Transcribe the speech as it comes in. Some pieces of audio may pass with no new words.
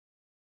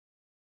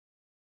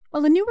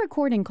Well, a new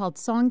recording called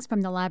Songs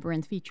from the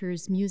Labyrinth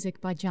features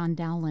music by John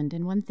Dowland,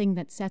 and one thing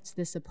that sets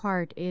this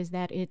apart is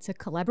that it's a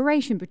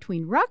collaboration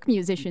between rock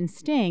musician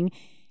Sting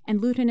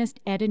and lutenist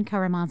Edin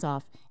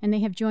Karamazov, and they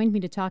have joined me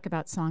to talk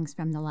about Songs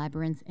from the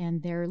Labyrinth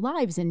and their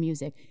lives in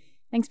music.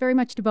 Thanks very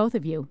much to both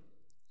of you.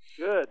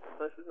 Good.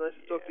 Nice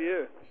to talk to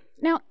you.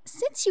 Now,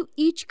 since you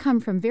each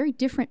come from very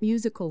different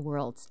musical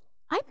worlds,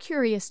 I'm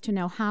curious to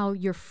know how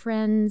your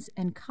friends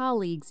and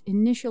colleagues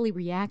initially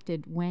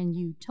reacted when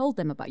you told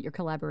them about your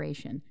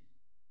collaboration.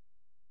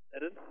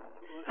 Edin?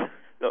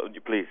 No,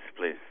 please,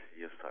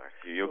 you start.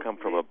 You come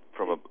from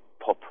a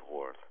pop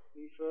world.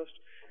 Me first.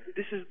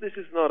 This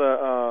is not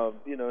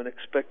an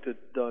expected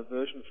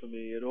diversion for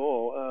me at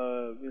all.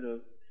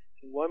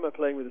 Why am I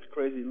playing with this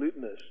crazy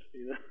lutenist?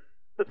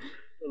 The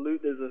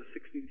lute is a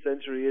 16th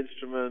century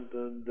instrument,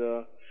 and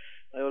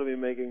I ought to be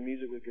making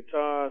music with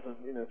guitars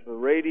and for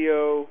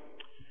radio.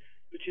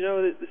 But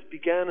this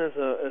began as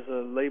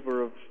a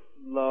labor of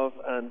love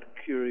and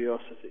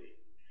curiosity.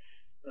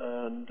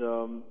 And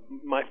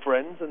my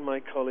friends and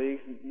my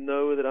colleagues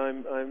know that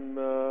I'm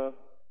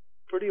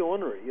pretty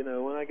ornery.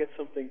 When I get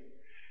something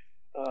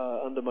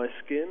under my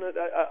skin,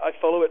 I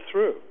follow it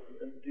through.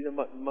 And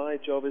my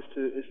job is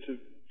to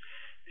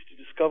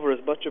discover as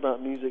much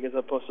about music as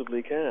I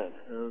possibly can.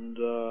 And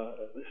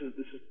this is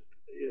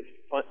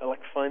like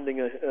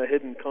finding a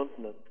hidden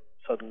continent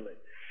suddenly.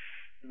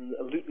 And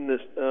a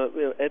lutenist,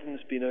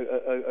 Edin's been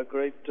a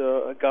great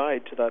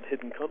guide to that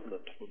hidden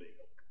continent for me.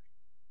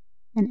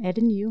 And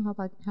Edin, you? How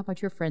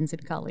about your friends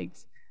and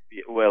colleagues?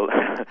 Yeah, well,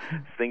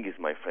 Sting is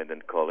my friend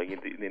and colleague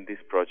in this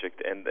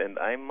project, and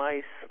I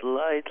might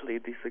slightly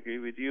disagree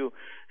with you,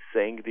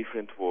 saying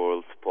different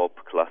worlds,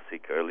 pop,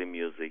 classic, early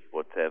music,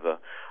 whatever.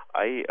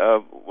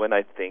 When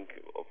I think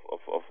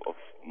of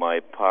my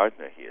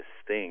partner here,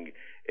 Sting,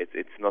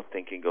 it's not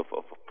thinking of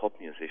a pop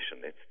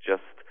musician. It's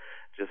just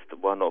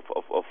one of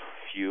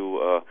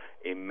few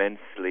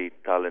immensely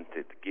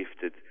talented,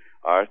 gifted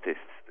artists,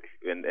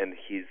 and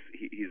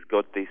he's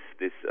got this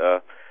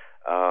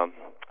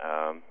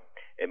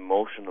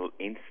emotional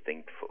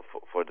instinct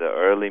for the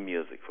early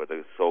music, for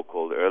the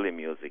so-called early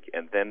music.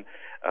 And then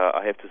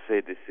I have to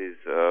say this is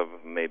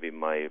maybe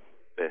my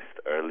best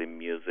early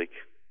music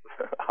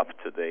up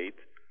to date.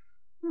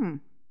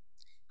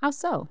 How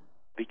so?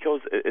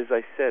 Because, as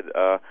I said,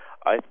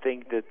 I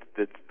think that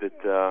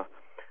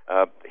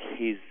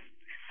his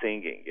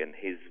singing and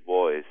his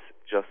voice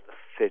just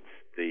fits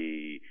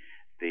the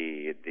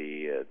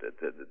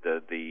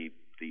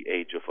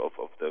age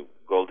of the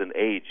golden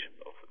age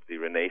of the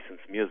Renaissance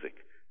music.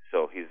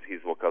 So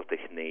his vocal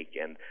technique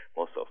and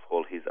most of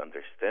all his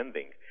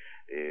understanding.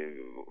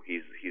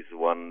 He's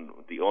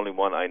the only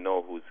one I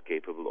know who's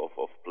capable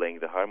of playing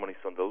the harmonies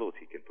on the lute.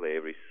 He can play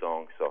every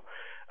song. So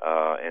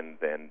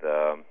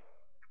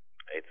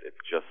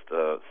it's just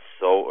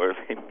so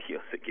early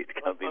music. It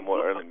can't be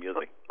more early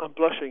music. I'm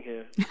blushing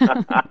here.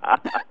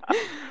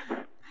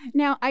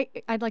 Now,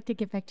 I'd like to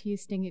get back to you,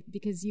 Sting,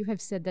 because you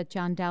have said that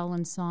John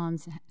Dowland's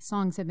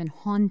songs have been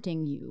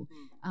haunting you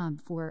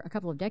for a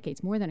couple of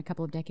decades, more than a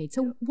couple of decades.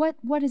 So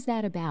what is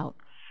that about?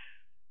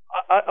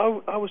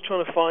 I was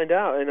trying to find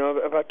out.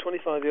 About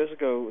 25 years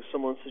ago,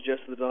 someone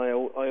suggested that I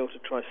ought to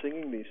try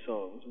singing these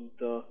songs, and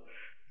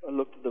I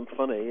looked at them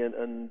funny, and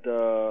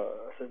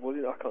I said, well,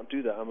 I can't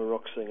do that. I'm a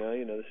rock singer.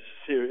 This is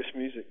serious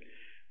music.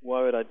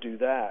 Why would I do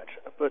that?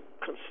 But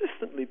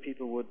consistently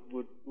people would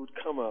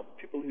come up,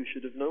 people who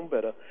should have known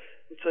better,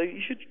 would say,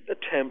 you should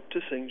attempt to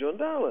sing John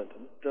Dowland.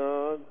 And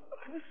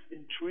I was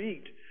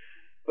intrigued.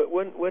 But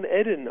when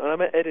Edin, and I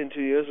met Edin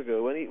 2 years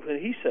ago, when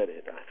he said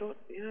it, I thought,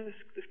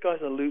 this guy's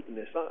a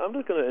lutenist. I'm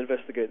just going to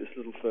investigate this a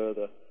little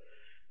further.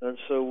 And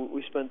so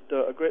we spent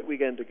a great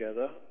weekend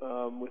together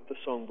with the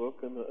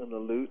songbook and the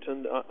lute,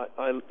 and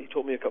he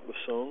taught me a couple of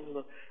songs,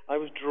 and I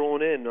was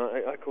drawn in.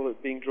 I call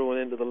it being drawn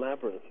into the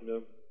labyrinth,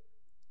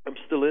 I'm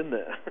still in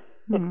there.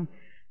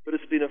 But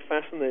it's been a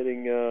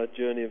fascinating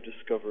journey of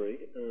discovery,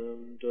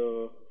 and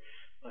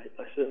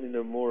I certainly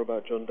know more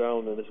about John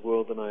Dowland and his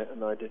world than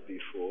I did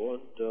before,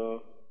 and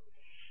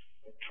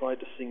I tried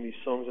to sing these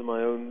songs in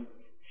my own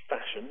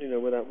fashion,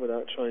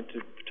 without trying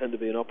to pretend to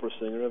be an opera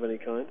singer of any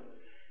kind.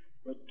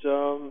 But,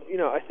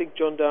 I think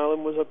John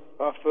Dowland was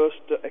our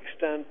first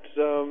extant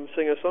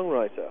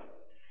singer-songwriter,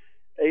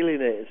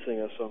 alienated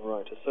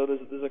singer-songwriter. So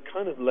there's a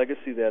kind of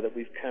legacy there that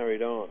we've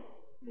carried on,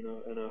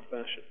 in our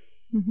fashion.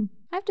 Mm-hmm.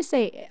 I have to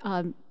say,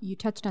 you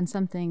touched on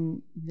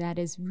something that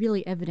is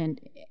really evident.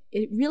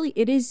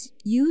 It is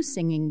you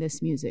singing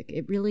this music.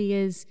 It really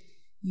is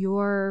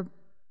your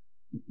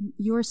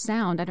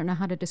sound. I don't know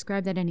how to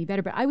describe that any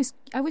better, but I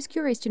was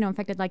curious to know, in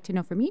fact, I'd like to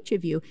know from each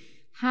of you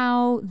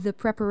how the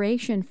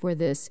preparation for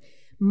this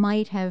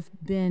might have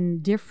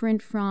been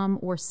different from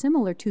or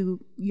similar to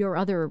your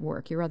other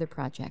work, your other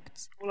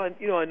projects. Well,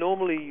 I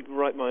normally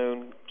write my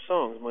own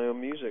songs, my own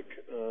music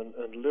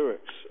and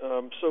lyrics.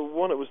 So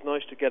one, it was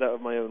nice to get out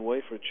of my own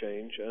way for a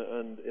change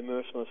and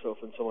immerse myself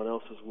in someone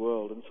else's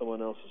world and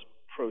someone else's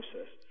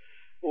process.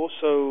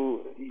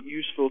 Also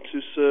useful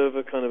to serve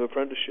a kind of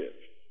apprenticeship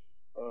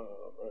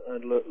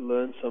and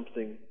learn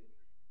something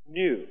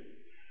new.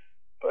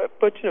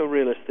 but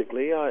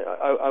realistically,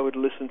 I would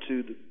listen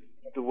to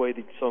the way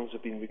the songs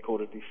have been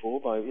recorded before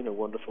by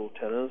wonderful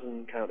tenors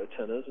and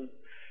countertenors, and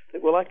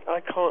think, well, I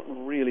can't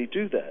really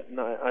do that, and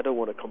I don't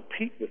want to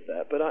compete with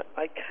that, but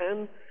I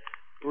can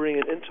bring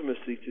an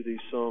intimacy to these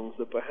songs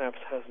that perhaps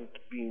hasn't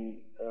been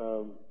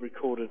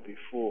recorded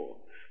before,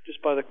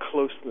 just by the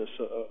closeness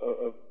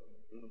of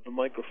the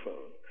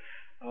microphone.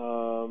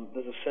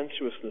 There's a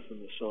sensuousness in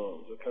the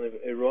songs, a kind of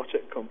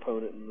erotic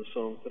component in the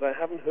songs that I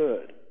haven't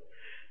heard.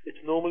 It's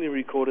normally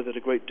recorded at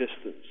a great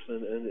distance,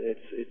 and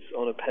it's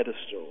on a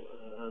pedestal,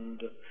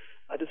 and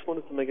I just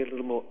wanted to make it a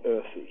little more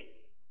earthy,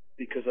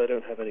 because I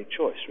don't have any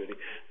choice, really.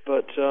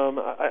 But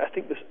I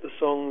think the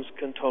songs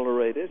can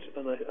tolerate it,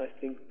 and I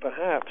think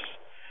perhaps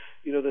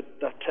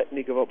that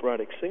technique of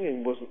operatic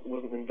singing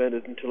wasn't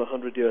invented until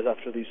 100 years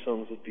after these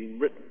songs had been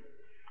written.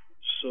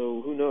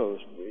 So who knows?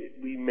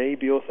 We may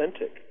be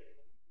authentic.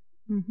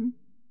 Mm-hmm.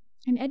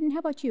 And Edin, how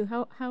about you?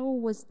 How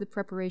was the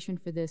preparation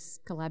for this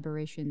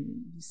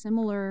collaboration?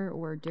 Similar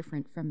or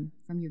different from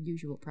your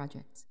usual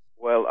projects?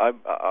 Well,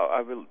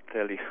 I will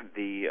tell you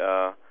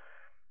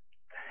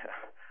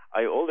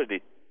I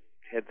already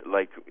had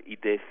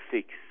idea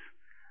fix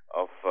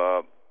of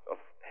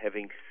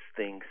having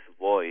Sting's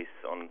voice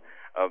on.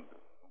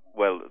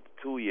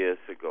 2 years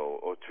ago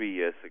or 3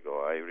 years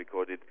ago, I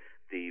recorded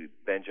the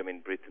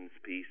Benjamin Britten's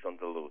piece on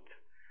the lute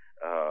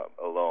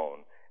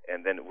alone,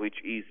 and then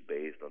which is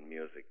based on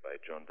music by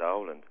John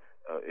Dowland.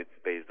 It's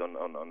based on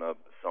a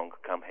song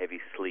 "Come Heavy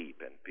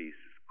Sleep" and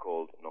piece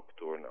called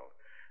 "Nocturnal."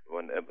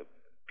 A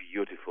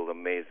beautiful,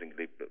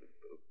 amazingly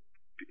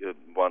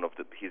one of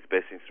his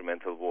best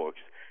instrumental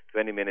works,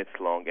 20 minutes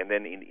long, and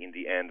then in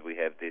the end we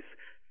have this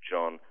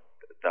John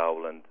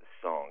Dowland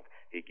song.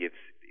 He gives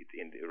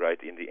it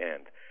right in the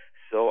end.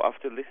 So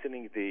after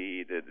listening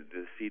the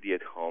CD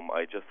at home,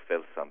 I just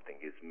felt something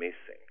is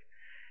missing,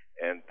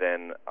 and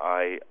then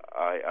I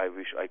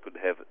wish I could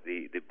have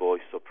the boy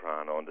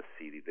soprano on the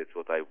CD. That's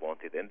what I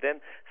wanted, and then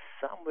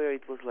somewhere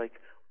it was like,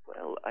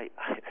 well, I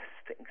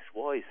Sting's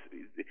voice.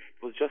 It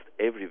was just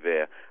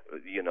everywhere.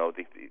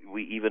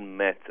 We even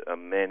met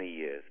many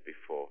years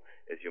before,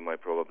 as you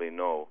might probably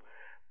know.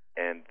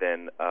 And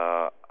then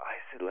I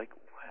said, well,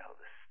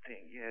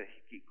 Sting, yeah,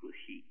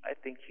 I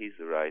think he's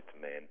the right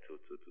man to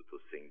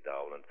sing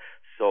Dowland.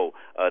 So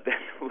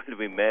then when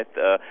we met,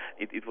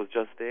 it was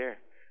just there.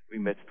 We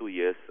met 2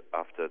 years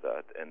after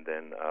that, and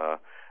then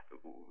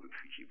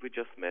we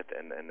just met,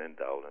 and then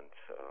Dowland.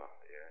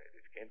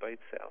 It came by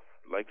itself,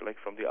 like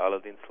from the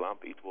Aladdin slump.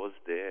 It was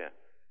there.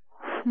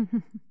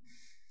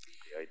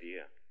 The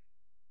idea.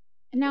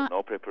 Now,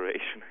 no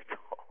preparation at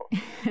all.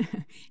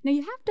 Now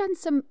you have done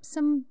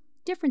some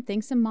different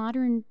things, some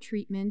modern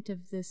treatment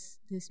of this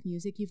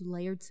music. You've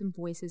layered some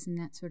voices and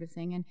that sort of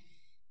thing, and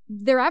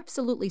they're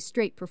absolutely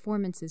straight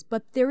performances,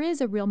 but there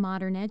is a real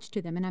modern edge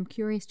to them, and I'm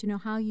curious to know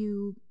how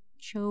you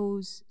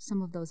chose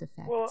some of those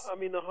effects. Well, I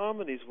mean, the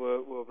harmonies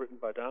were written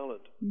by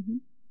Dowland. Mm-hmm.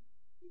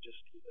 We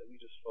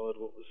just followed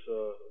what was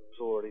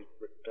already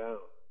written down.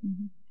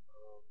 Mm-hmm.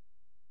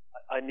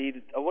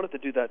 I wanted to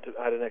do that to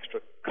add an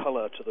extra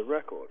color to the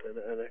record and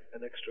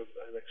an extra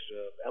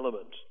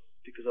element,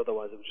 because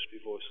otherwise it would just be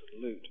voice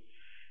and lute.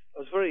 I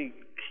was very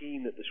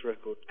keen that this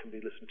record can be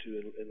listened to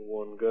in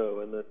one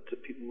go, and that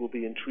people will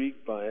be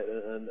intrigued by it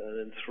and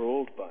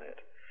enthralled by it.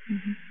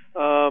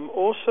 Mm-hmm.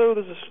 Also,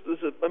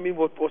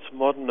 what's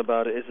modern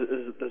about it is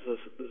there's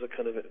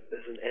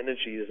an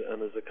energy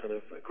and there's a kind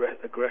of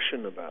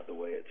aggression about the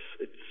way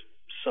it's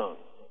sung,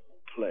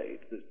 played,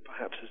 that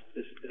perhaps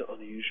is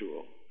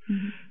unusual.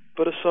 Mm-hmm.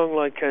 But a song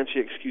like "Can't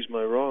You Excuse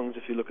My Wrongs,"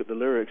 if you look at the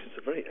lyrics, it's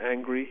a very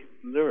angry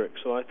lyric.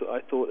 So I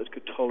thought it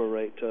could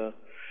tolerate a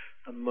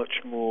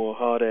much more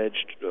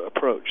hard-edged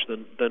approach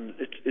than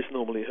it is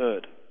normally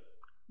heard.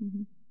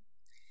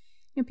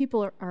 Mm-hmm.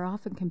 People are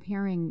often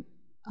comparing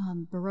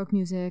Baroque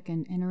music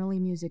and early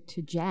music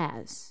to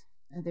jazz.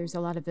 There's a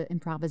lot of the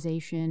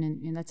improvisation,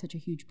 and that's such a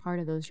huge part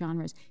of those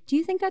genres. Do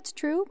you think that's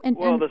true?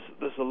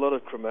 There's a lot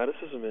of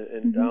chromaticism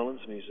in mm-hmm.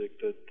 Dowland's music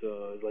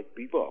that, like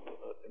bebop.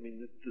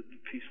 The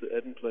piece that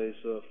Edin plays,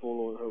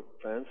 "Forlorn Hope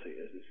Fancy,"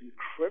 is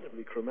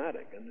incredibly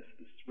chromatic, and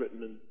it's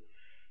written in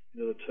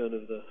the turn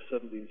of the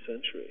 17th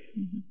century.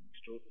 Mm-hmm.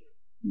 Extraordinary.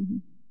 Mm-hmm.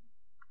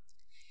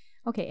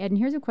 Okay, Edin,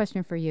 here's a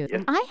question for you.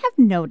 Yes. I have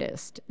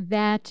noticed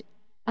that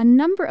a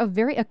number of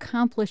very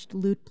accomplished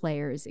lute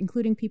players,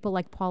 including people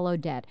like Paul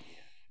Odette,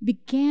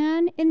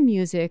 began in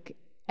music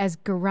as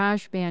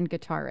garage band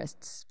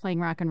guitarists playing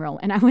rock and roll,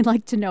 and I would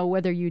like to know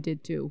whether you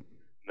did too.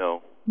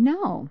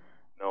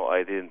 No,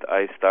 I didn't.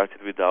 I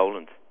started with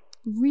Dowland.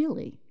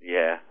 Really?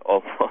 Yeah,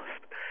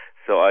 almost.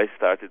 So I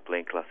started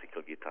playing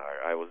classical guitar.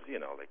 I was,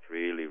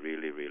 really,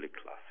 really, really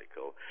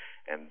classical,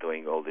 and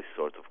doing all these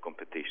sorts of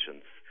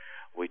competitions,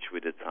 which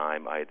with the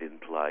time I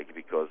didn't like,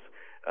 because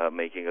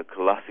making a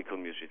classical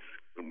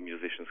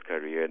musician's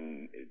career,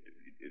 and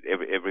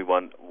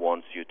everyone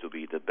wants you to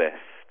be the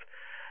best.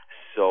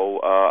 So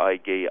I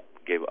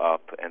gave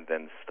up, and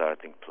then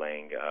starting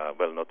playing,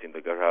 not in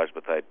the garage,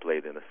 but I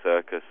played in a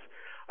circus.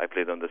 I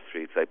played on the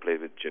streets. I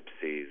played with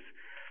gypsies.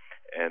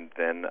 And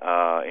then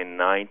in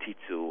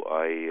 '92,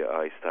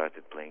 I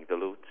started playing the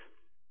lute.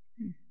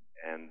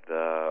 And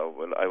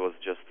well, I was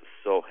just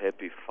so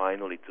happy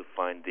finally to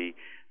find the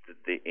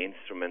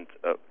instrument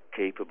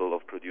capable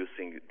of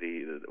producing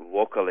the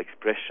vocal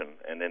expression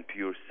and then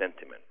pure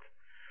sentiment.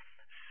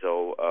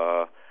 So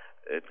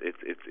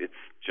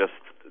it's just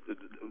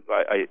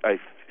I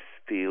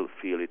still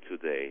feel it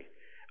today.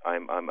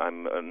 I'm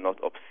not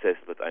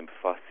obsessed, but I'm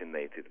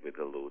fascinated with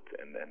the lute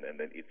and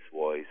its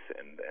voice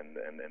and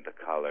the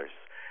colors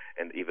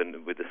and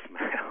even with the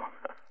smell.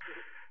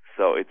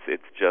 So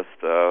it's just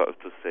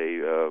to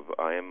say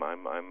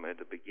I'm at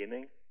the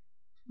beginning,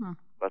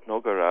 but no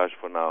garage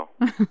for now.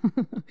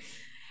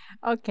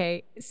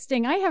 Okay,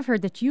 Sting, I have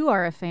heard that you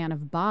are a fan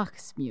of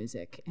Bach's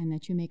music and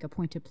that you make a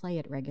point to play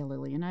it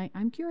regularly. And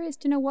I'm curious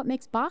to know what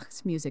makes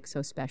Bach's music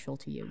so special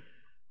to you.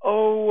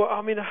 Oh,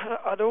 I mean,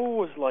 I'd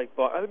always liked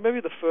Bach. Maybe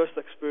the first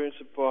experience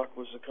of Bach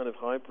was a kind of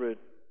hybrid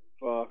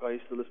Bach. I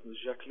used to listen to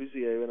Jacques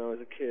Lussier when I was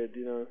a kid,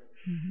 and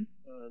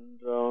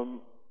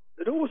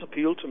it always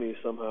appealed to me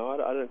somehow.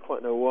 I don't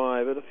quite know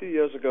why, but a few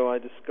years ago I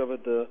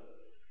discovered the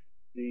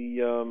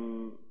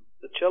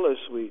cello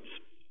suites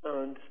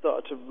and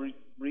started to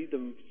read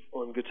them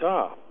on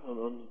guitar,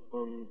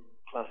 on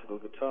classical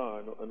guitar,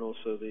 and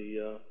also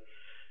the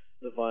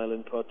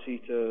violin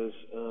partitas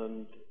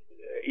and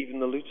even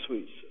the lute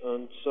suites.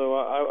 And so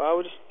I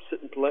would just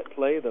sit and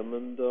play them,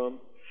 and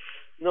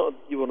not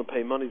that you want to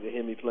pay money to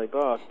hear me play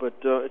Bach, but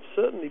it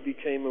certainly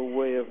became a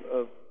way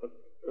of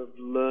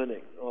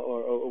learning,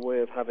 or a way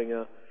of having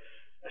a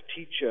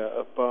teacher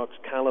of Bach's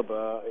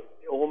caliber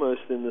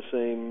almost in the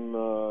same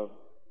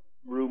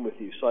room with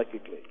you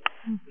psychically.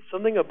 There's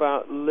something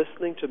about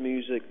listening to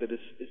music that is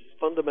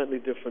fundamentally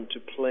different to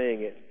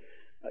playing it,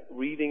 like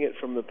reading it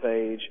from the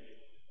page,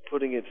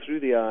 putting it through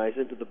the eyes,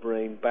 into the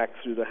brain, back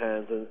through the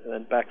hands,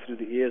 and back through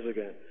the ears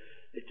again.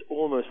 It's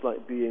almost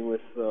like being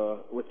with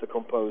the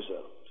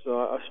composer. So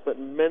I spent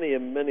many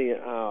an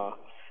hour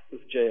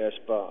with J.S.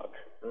 Bach,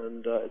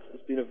 and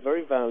it's been a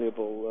very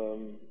valuable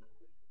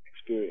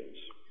experience.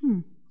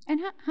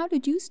 And how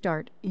did you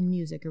start in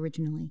music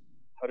originally?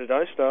 How did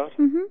I start?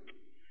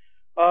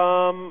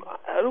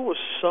 I'd always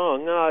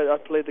sung. I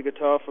played the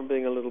guitar from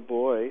being a little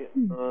boy,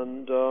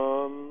 and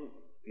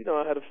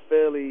I had a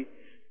fairly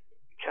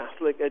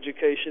Catholic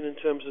education in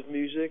terms of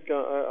music.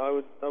 I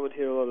would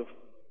hear a lot of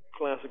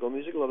classical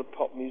music, a lot of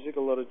pop music, a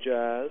lot of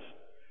jazz,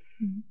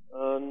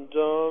 and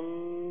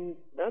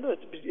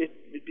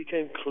it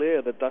became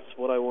clear that that's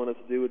what I wanted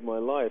to do with my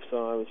life. So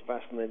I was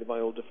fascinated by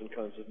all different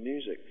kinds of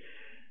music,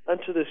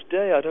 and to this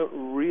day, I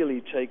don't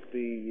really take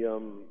the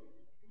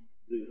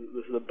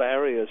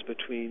barriers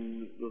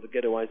between the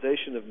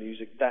ghettoization of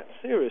music that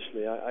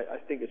seriously. I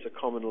think it's a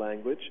common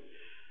language.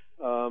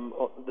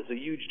 There's a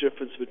huge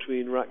difference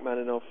between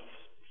Rachmaninoff's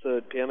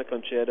Third Piano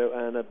Concerto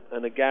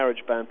and a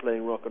garage band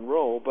playing rock and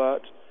roll,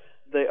 but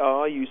they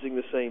are using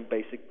the same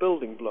basic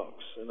building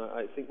blocks. And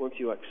I think once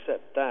you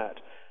accept that,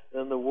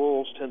 then the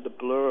walls tend to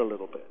blur a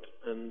little bit.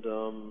 And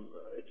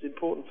it's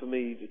important for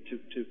me to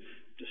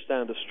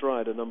stand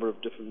astride a number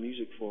of different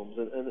music forms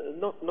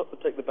and not to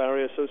take the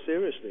barrier so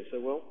seriously. So,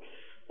 well,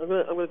 I'm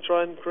going to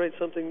try and create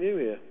something new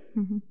here.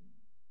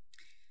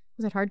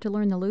 Was it hard to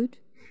learn the lute?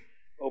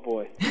 Oh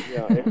boy,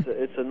 yeah,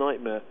 it's a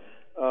nightmare.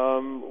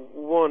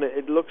 One,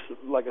 it looks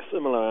like a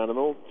similar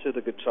animal to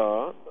the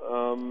guitar,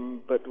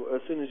 but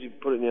as soon as you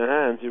put it in your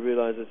hands, you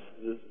realize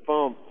there's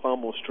far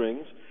more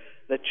strings.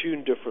 They're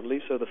tuned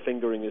differently, so the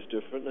fingering is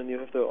different, and you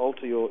have to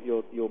alter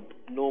your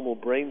normal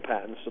brain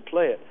patterns to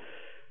play it.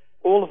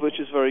 All of which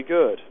is very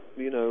good.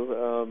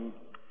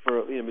 For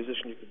a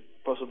musician, you could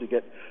possibly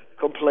get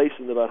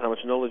complacent about how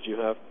much knowledge you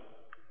have.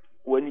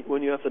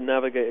 When you have to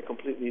navigate a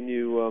completely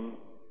new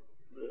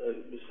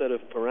set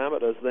of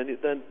parameters, then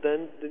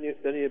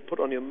you put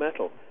on your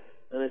metal,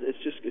 and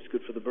it's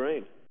good for the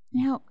brain.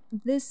 Now,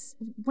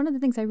 one of the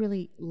things I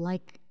really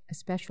like,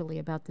 especially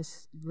about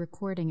this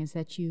recording, is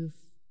that you've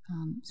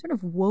sort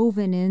of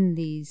woven in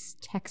these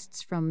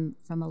texts from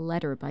a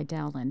letter by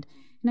Dowland,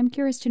 and I'm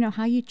curious to know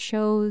how you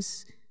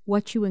chose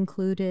what you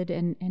included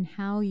and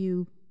how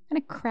you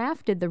kind of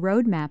crafted the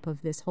roadmap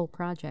of this whole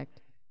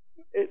project.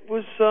 It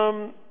was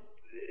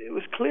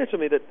clear to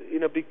me that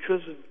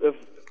because of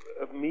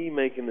me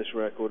making this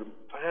record,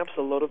 perhaps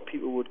a lot of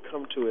people would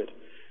come to it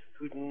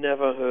who'd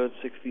never heard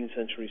 16th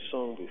century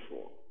song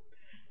before.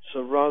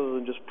 So rather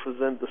than just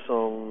present the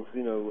songs,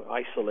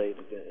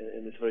 isolated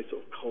in this very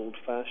sort of cold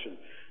fashion,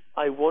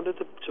 I wanted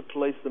to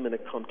place them in a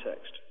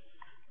context,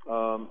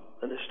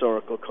 an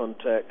historical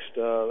context,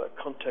 a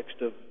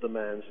context of the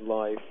man's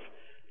life,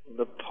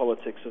 the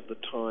politics of the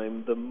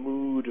time, the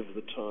mood of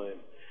the time.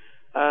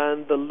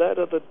 And the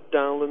letter that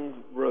Dowland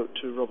wrote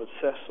to Robert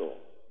Cecil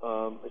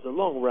is a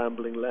long,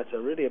 rambling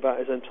letter, really about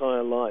his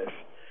entire life.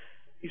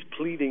 He's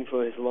pleading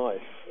for his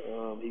life.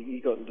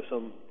 He got into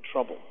some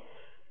trouble.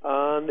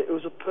 And it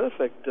was a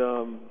perfect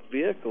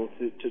vehicle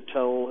to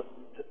tell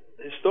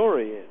his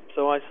story in.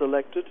 So I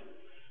selected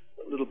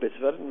little bits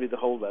of it. I didn't read the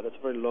whole letter. It's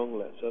a very long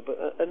letter,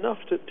 but enough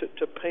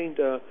to paint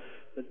a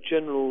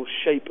general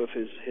shape of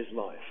his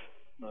life.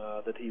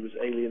 that he was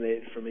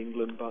alienated from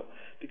England, but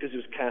because he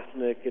was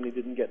Catholic and he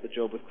didn't get the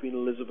job with Queen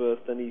Elizabeth,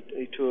 then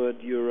he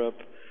toured Europe,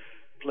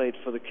 played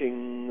for the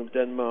King of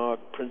Denmark,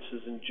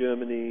 princes in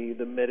Germany,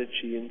 the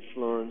Medici in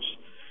Florence,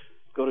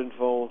 got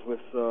involved with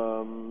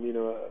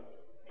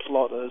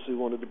plotters who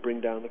wanted to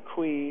bring down the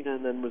Queen,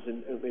 and then was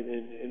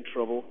in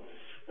trouble,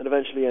 and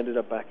eventually ended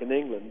up back in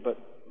England. But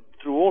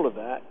through all of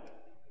that,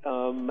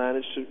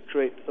 managed to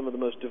create some of the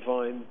most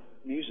divine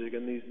music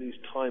and these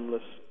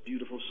timeless,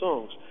 beautiful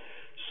songs.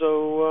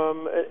 So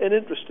an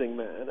interesting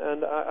man,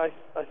 and I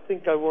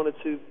think I wanted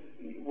to,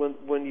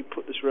 when you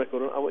put this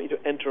record on, I want you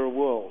to enter a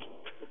world.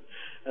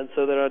 And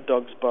so there are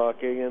dogs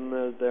barking,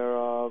 and there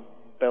are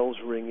bells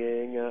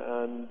ringing,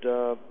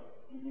 and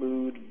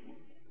mood,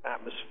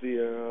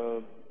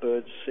 atmosphere,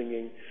 birds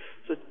singing.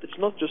 So it's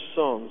not just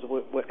songs.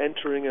 We're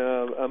entering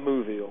a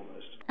movie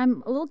almost.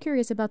 I'm a little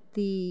curious about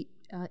the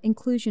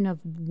inclusion of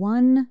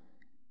one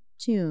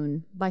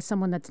tune by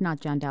someone that's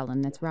not John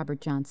Dowland, that's Robert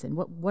Johnson.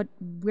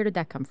 Where did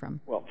that come from?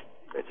 Well,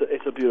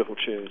 it's a beautiful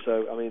tune.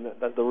 So I mean,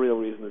 that's the real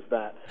reason is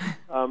that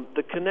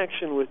the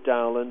connection with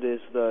Dowland is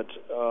that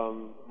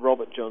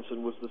Robert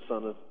Johnson was the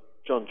son of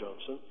John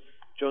Johnson.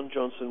 John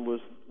Johnson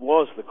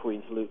was the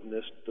Queen's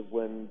lutenist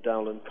when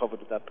Dowland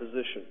coveted that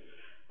position,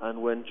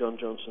 and when John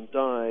Johnson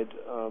died,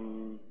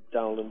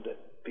 Dowland,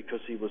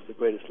 because he was the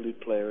greatest lute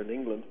player in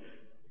England,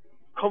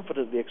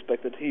 confidently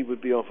expected he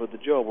would be offered the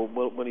job.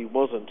 Well, when he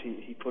wasn't,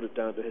 he put it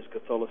down to his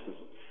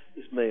Catholicism.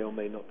 This may or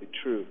may not be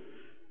true,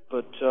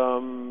 but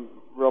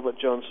Robert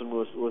Johnson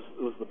was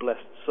the blessed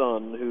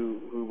son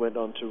who went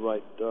on to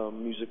write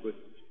music with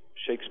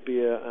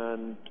Shakespeare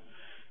and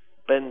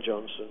Ben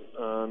Jonson.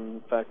 And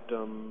in fact,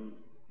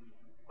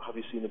 Have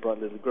You Seen the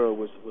Bright Little Girl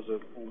was a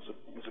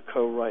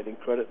co-writing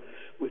credit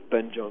with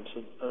Ben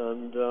Jonson,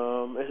 and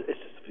it's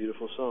just a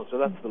beautiful song. So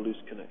that's the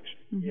loose connection.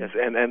 Mm-hmm. Yes,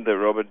 and the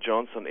Robert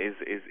Johnson is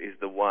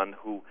the one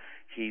who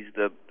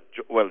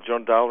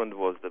John Dowland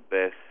was the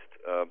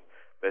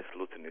best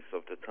lutenist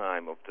of the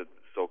time, of the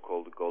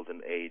so-called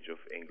golden age of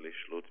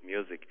English lute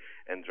music,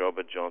 and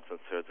Robert Johnson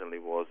certainly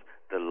was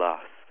the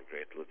last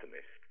great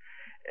lutenist.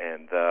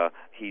 And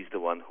he's the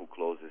one who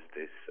closes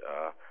this,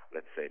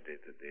 let's say,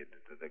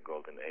 the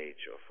golden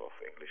age of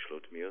English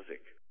lute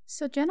music.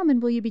 So,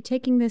 gentlemen, will you be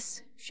taking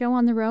this show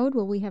on the road?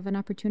 Will we have an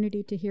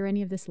opportunity to hear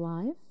any of this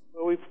live?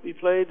 Well, we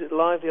played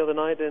live the other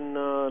night in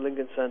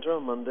Lincoln Center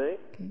on Monday,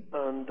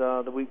 and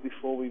the week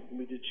before we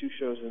did 2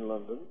 shows in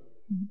London.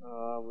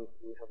 Mm-hmm.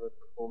 We have a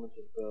performance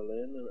in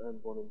Berlin and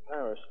one in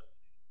Paris.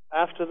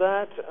 After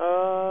that,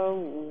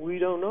 we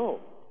don't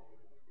know.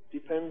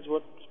 Depends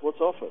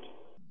what's offered.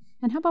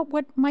 And how about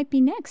what might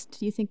be next?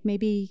 Do you think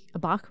maybe a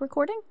Bach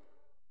recording?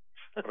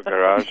 Or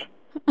garage.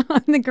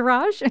 In the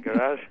garage?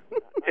 Garage.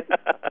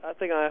 I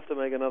think I have to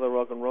make another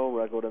rock and roll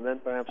record, and then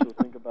perhaps we'll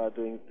think about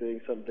doing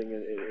something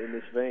in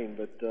this vein.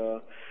 But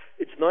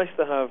it's nice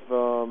to have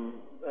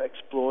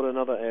explored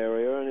another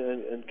area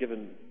and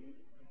given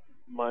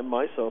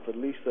myself at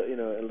least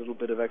a little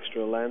bit of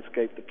extra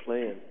landscape to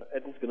play in.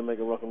 Edmund's going to make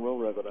a rock and roll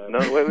record. No,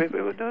 wait,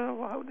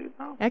 how do you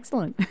know?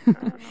 Excellent.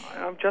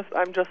 I'm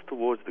just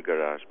towards the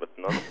garage, but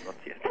not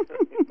yet.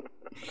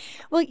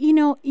 Well,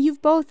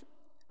 you've both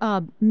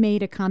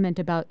made a comment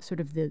about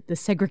sort of the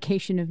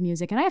segregation of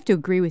music, and I have to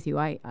agree with you.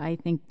 I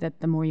think that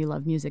the more you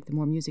love music, the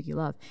more music you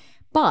love.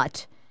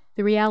 But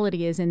the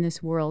reality is in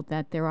this world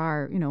that there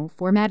are,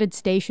 formatted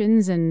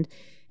stations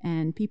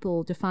and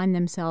people define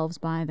themselves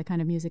by the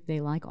kind of music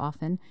they like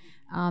often.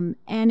 And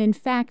in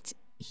fact,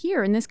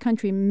 here in this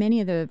country, many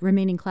of the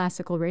remaining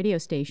classical radio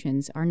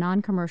stations are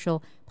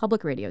non-commercial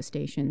public radio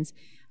stations.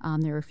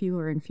 There are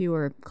fewer and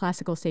fewer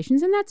classical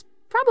stations, and that's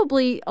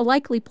probably a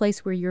likely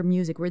place where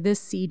this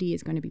CD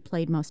is going to be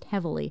played most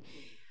heavily.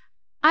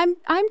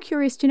 I'm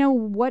curious to know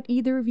what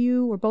either of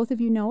you or both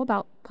of you know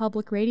about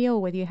public radio,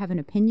 whether you have an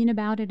opinion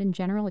about it in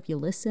general, if you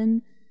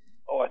listen.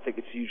 Oh, I think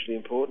it's hugely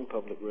important,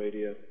 public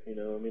radio.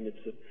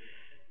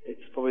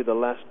 It's probably the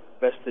last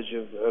vestige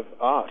of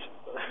art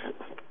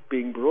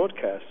being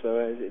broadcast, so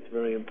it's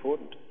very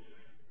important.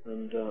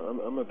 And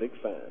I'm a big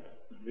fan.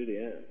 I really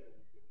am.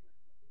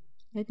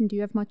 Edmund, do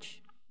you have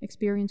much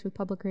experience with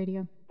public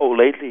radio? Oh,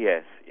 lately,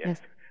 yes.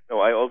 No,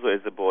 I also,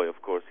 as a boy,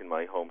 of course, in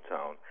my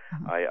hometown,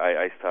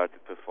 I started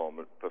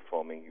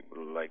performing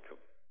like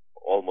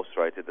almost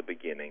right at the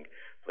beginning,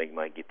 playing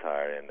my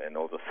guitar and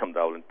also some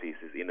Dowland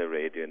pieces in the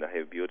radio, and I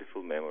have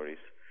beautiful memories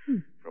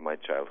from my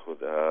childhood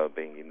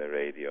being in the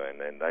radio,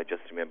 and I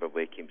just remember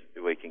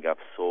waking up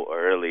so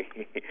early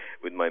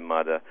with my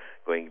mother,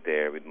 going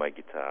there with my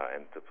guitar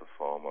and to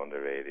perform on the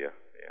radio.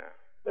 Yeah.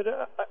 But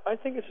I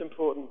think it's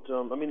important.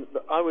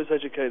 I was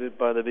educated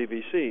by the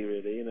BBC,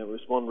 really. It was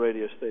one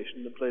radio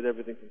station that played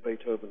everything from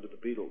Beethoven to the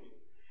Beatles.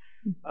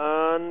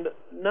 And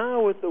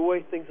now with the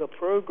way things are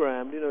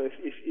programmed,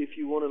 if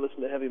you want to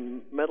listen to heavy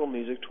metal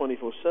music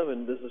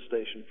 24/7, there's a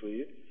station for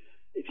you.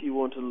 If you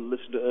want to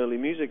listen to early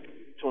music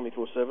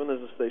 24/7.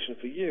 There's a station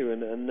for you,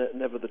 and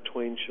never the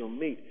twain shall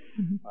meet.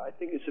 Mm-hmm. I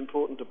think it's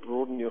important to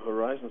broaden your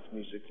horizons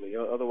musically.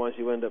 Otherwise,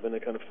 you end up in a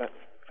kind of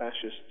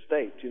fascist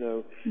state. You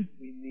know, mm-hmm.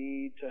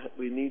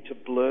 we need to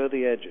blur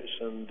the edges,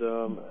 and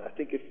I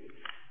think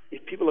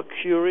if people are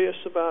curious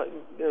about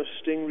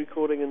Sting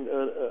recording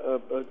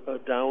a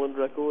Dowland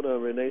record, a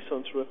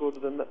Renaissance record,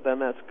 then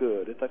that's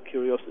good. If that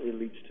curiosity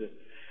leads to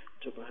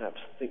perhaps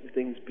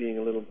things being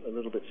a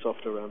little bit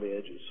softer around the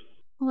edges.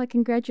 Well, I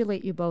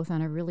congratulate you both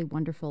on a really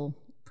wonderful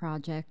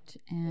project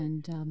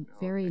and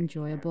very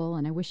enjoyable,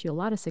 and I wish you a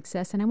lot of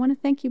success. And I want to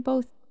thank you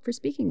both for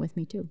speaking with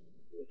me too.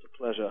 It's a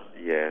pleasure.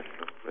 Yes,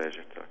 a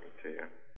pleasure.